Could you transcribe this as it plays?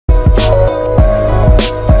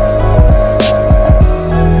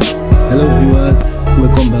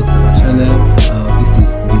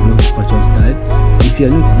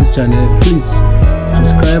this channel, please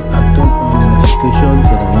subscribe and turn on the notification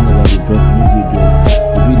so that whenever we drop new videos,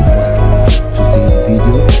 you'll be the first to see the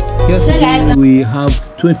video. Here today we have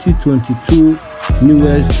 2022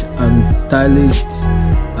 newest and stylish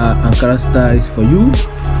Ankara styles for you.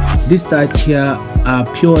 These styles here are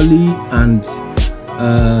purely and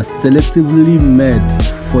selectively made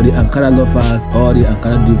for the Ankara lovers or the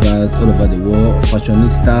Ankara divas all over the world,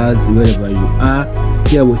 fashionistas, wherever you are.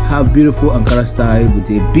 Here we have beautiful Ankara style with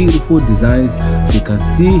a beautiful designs. As you can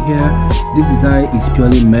see here, this design is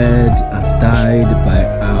purely made and styled by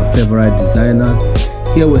our favorite designers.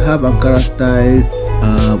 Here we have Ankara styles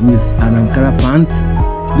with an Ankara pant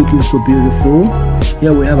looking so beautiful.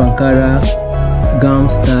 Here we have Ankara gown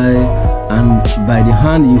style, and by the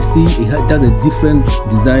hand you see it has a different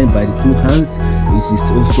design by the two hands. It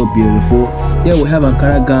is also beautiful. Here we have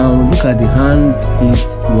Ankara gown. Look at the hand, it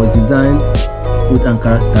was designed with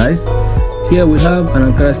Ankara styles. Here we have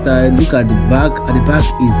an Ankara style. Look at the back. At the back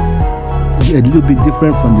is a little bit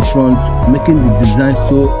different from the front, making the design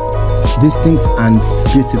so distinct and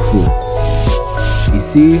beautiful. You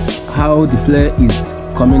see how the flare is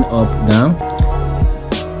coming up now.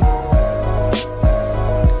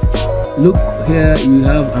 Look here, you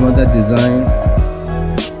have another design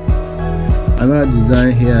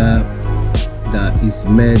here that is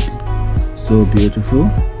made so beautiful.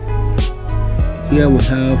 Here we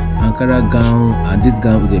have Ankara gown, and this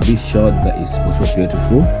gown is a bit short but it's also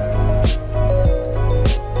beautiful.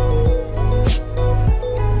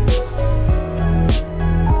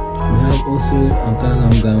 We have also Ankara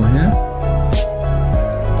long gown here.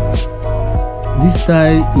 This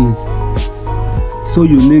style is so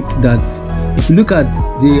unique that if you look at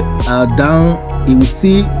the down, you will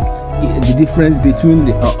see the difference between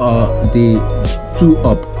the two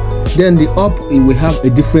up. Then the up, it will have a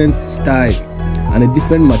different style and a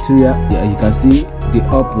different material. Yeah, you can see the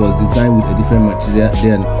up was designed with a different material.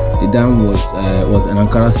 Then the down was an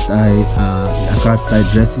Ankara style, Ankara style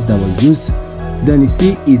dresses that were used. Then you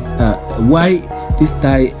see is why this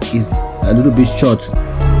style is a little bit short,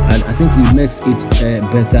 and I think it makes it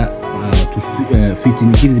better to fitting.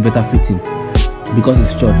 It gives it better fitting because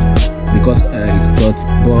it's short.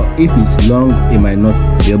 But if it's long, it might not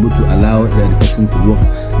be able to allow the person to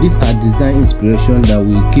walk. These are design inspiration that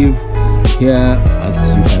we give here, as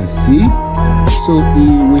you can see. So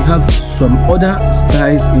we have some other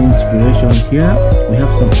styles inspiration here. We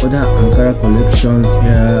have some other Ankara collections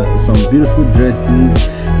here, some beautiful dresses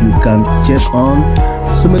you can check on.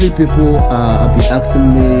 So many people have been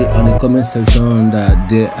asking me on the comment section that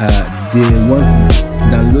they want to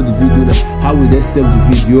download the video. How will they save the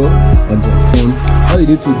video on their phone? All you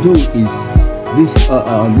need to do is this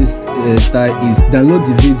style is download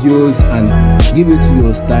the videos and give it to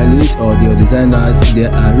your stylist or your designers. They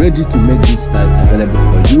are ready to make this style available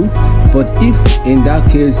for you. But if in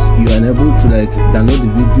that case you are unable to download the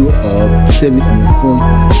video or save it on your phone,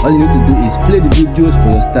 all you need to do is play the videos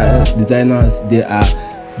for your style designers.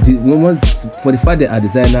 For the fact they are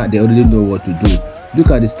designer, they already know what to do. Look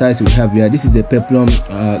at the styles we have here. This is a peplum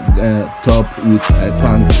top with a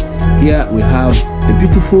pant. Here we have a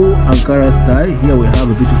beautiful Ankara style. Here we have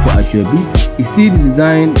a beautiful ashwabi. You see the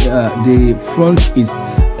design, the front is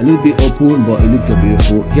a little bit open, but it looks so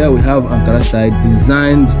beautiful. Here we have Ankara style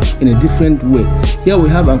designed in a different way. Here we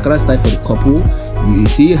have Ankara style for the couple. You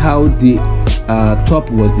see how the top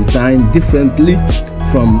was designed differently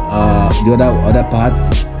from the other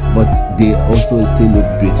parts, but they also still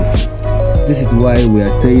look beautiful. This is why we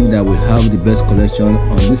are saying that we have the best collection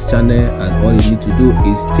on this channel, and all you need to do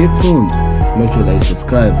is stay tuned. Make sure that you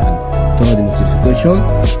subscribe and turn on the notification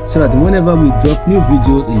so that whenever we drop new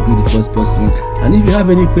videos, you'll be the first person. And if you have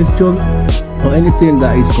any question or anything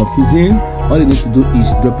that is confusing, all you need to do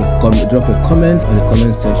is drop a comment on the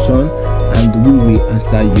comment section, and we will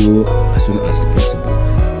answer you as soon as possible.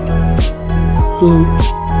 So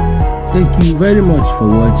thank you very much for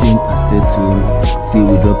watching, and stay tuned till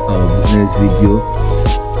we drop our next video.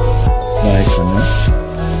 Bye for now.